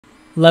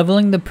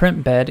Leveling the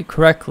print bed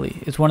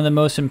correctly is one of the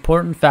most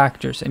important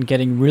factors in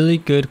getting really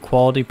good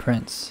quality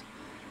prints.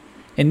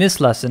 In this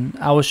lesson,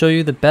 I will show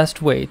you the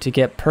best way to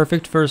get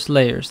perfect first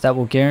layers that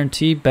will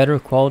guarantee better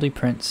quality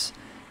prints.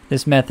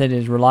 This method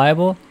is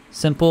reliable,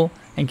 simple,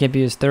 and can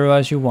be as thorough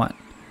as you want.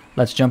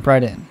 Let's jump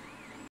right in.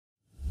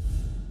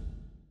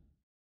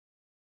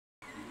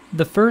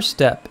 The first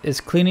step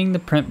is cleaning the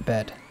print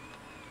bed.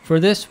 For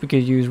this, we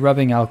could use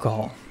rubbing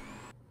alcohol.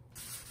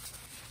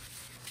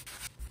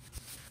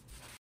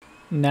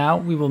 Now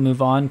we will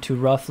move on to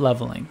rough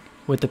leveling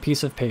with a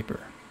piece of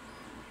paper.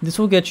 This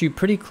will get you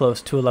pretty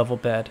close to a level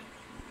bed,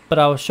 but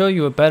I will show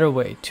you a better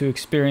way to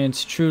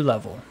experience true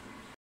level.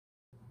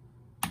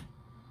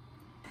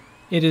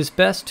 It is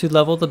best to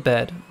level the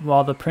bed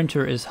while the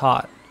printer is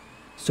hot,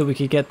 so we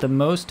can get the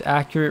most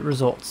accurate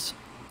results.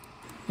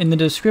 In the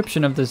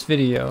description of this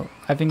video,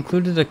 I've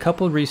included a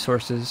couple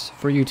resources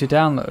for you to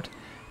download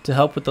to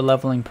help with the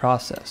leveling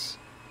process.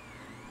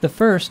 The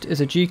first is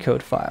a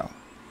G-code file.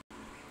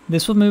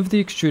 This will move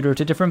the extruder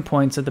to different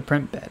points of the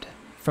print bed,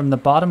 from the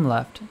bottom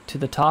left, to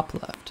the top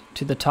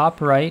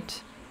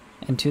right,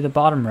 and to the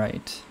bottom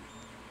right,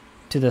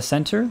 to the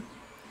center,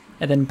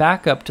 and then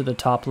back up to the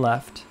top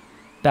left,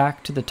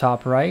 back to the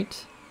top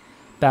right,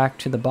 back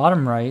to the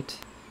bottom right,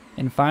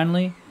 and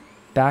finally,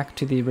 back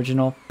to the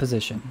original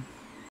position.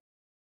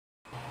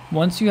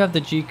 Once you have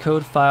the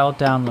G-code file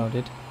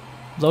downloaded,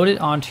 load it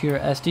onto your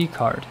SD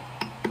card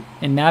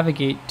and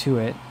navigate to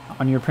it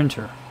on your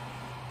printer.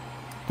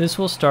 This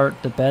will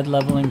start the bed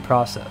leveling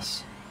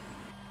process.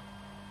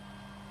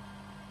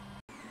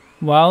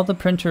 While the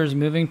printer is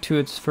moving to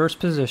its first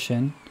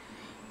position,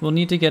 we'll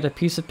need to get a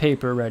piece of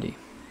paper ready.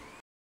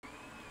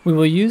 We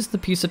will use the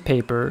piece of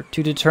paper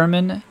to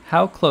determine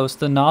how close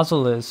the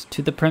nozzle is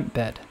to the print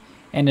bed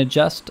and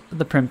adjust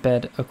the print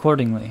bed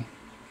accordingly.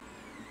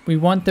 We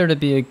want there to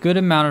be a good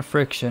amount of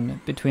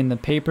friction between the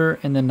paper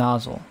and the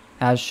nozzle,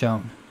 as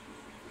shown.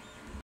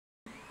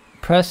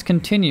 Press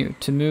continue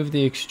to move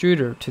the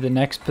extruder to the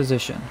next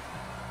position.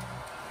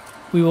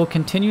 We will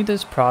continue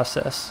this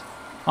process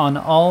on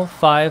all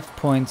 5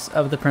 points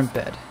of the print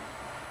bed.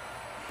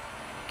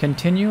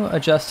 Continue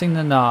adjusting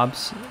the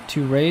knobs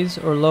to raise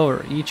or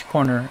lower each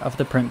corner of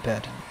the print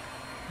bed.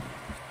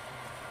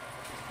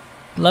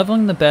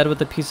 Leveling the bed with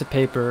a piece of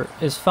paper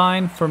is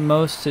fine for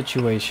most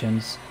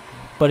situations,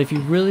 but if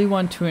you really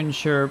want to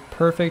ensure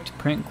perfect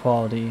print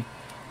quality,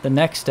 the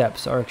next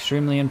steps are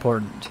extremely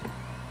important.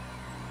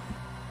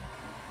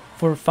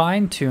 For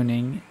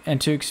fine-tuning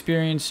and to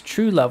experience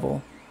true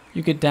level,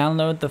 you could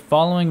download the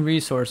following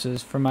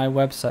resources from my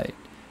website,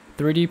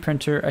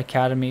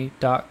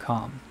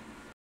 3dprinteracademy.com.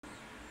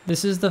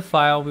 This is the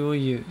file we will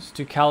use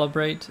to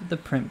calibrate the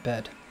print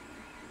bed.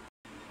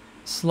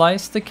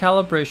 Slice the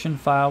calibration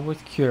file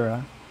with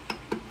Cura.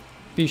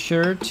 Be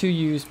sure to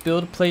use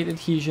build plate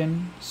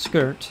adhesion,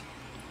 skirt,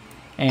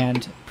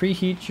 and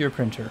preheat your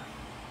printer.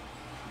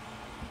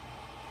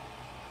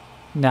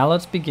 Now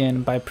let's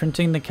begin by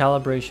printing the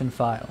calibration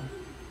file.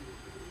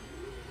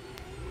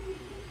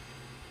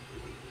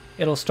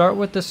 It'll start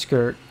with the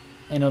skirt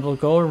and it'll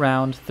go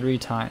around 3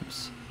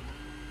 times.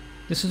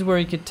 This is where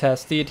you could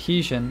test the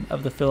adhesion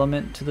of the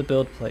filament to the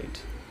build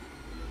plate.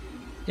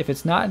 If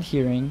it's not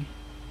adhering,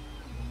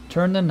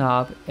 turn the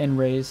knob and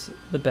raise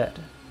the bed.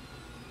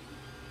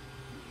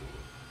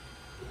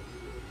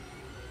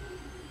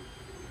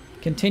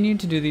 Continue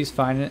to do these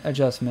fine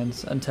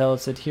adjustments until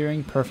it's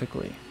adhering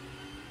perfectly.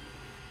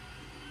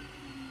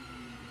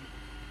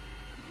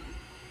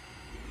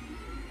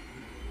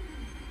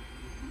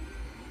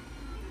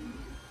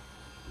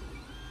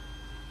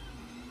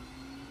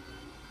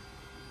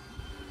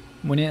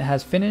 When it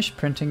has finished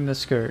printing the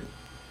skirt,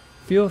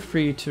 feel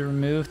free to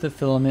remove the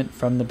filament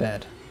from the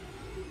bed.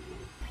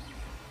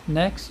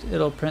 Next,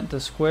 it'll print the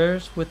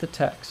squares with the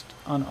text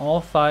on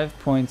all 5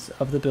 points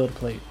of the build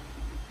plate.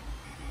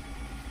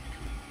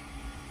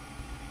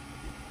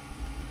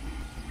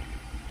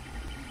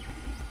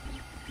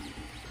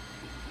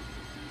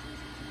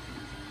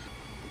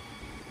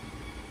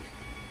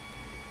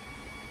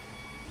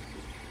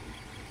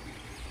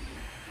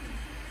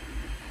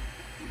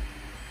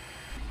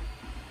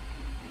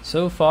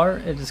 So far,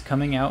 it is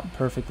coming out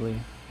perfectly.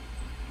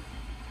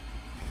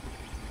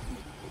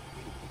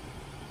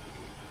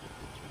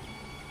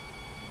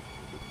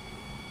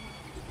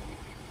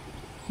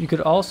 You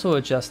could also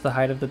adjust the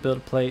height of the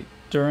build plate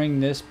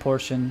during this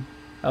portion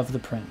of the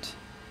print.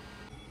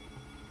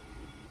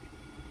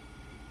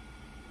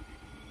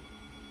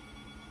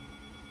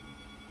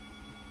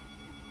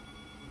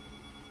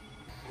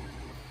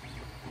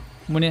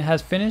 When it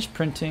has finished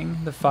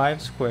printing the 5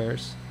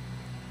 squares,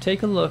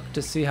 take a look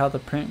to see how the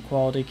print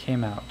quality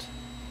came out.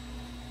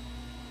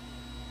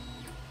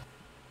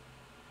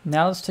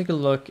 Now let's take a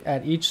look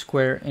at each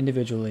square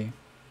individually.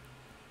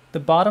 The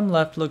bottom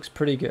left looks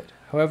pretty good,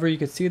 however you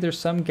can see there's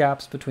some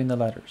gaps between the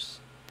letters.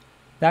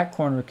 That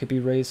corner could be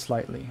raised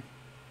slightly.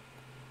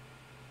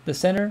 The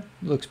center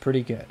looks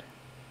pretty good.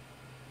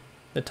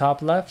 The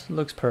top left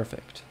looks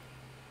perfect.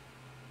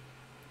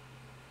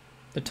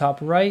 The top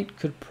right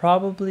could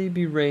probably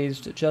be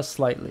raised just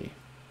slightly.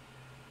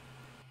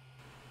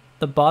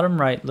 The bottom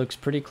right looks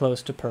pretty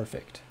close to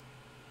perfect.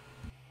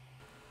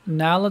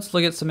 Now let's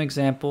look at some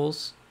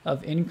examples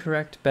of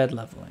incorrect bed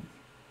leveling.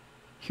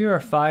 Here are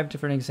 5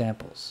 different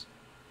examples.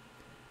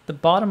 The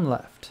bottom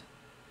left.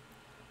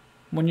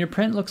 When your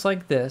print looks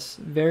like this,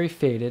 very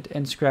faded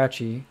and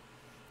scratchy,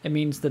 it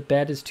means the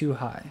bed is too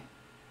high.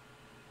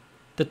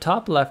 The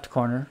top left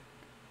corner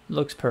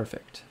looks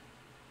perfect.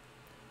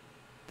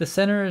 The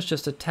center is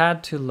just a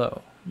tad too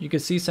low. You can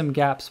see some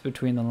gaps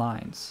between the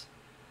lines.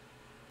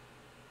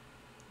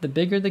 The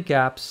bigger the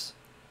gaps,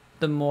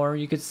 the more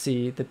you could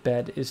see the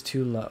bed is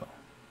too low.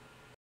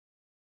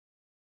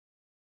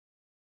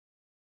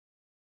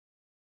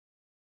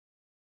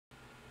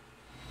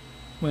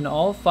 When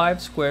all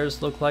 5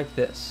 squares look like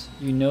this,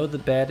 you know the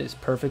bed is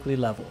perfectly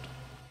leveled.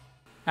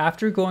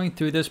 After going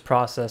through this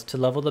process to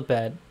level the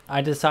bed,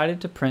 I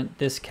decided to print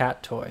this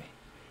cat toy,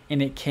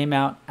 and it came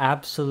out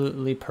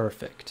absolutely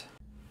perfect.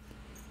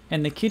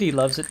 And the kitty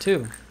loves it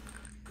too.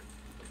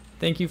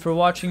 Thank you for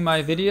watching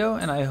my video,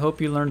 and I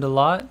hope you learned a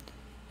lot,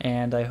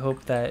 and I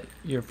hope that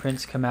your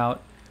prints come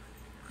out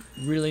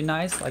really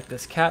nice like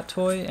this cat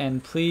toy,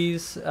 and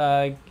please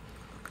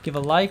give a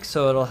like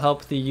so it'll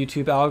help the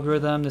YouTube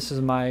algorithm. This is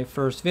my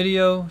first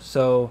video,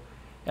 so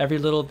every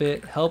little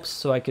bit helps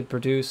so I could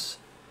produce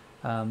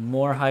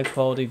more high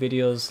quality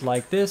videos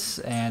like this,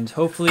 and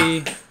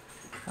hopefully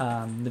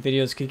the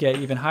videos could get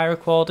even higher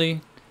quality.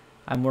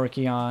 I'm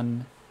working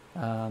on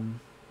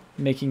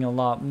making a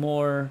lot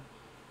more.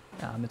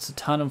 It's a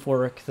ton of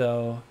work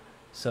though,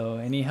 so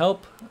any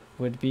help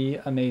would be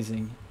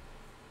amazing.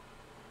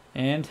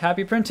 And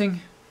happy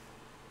printing!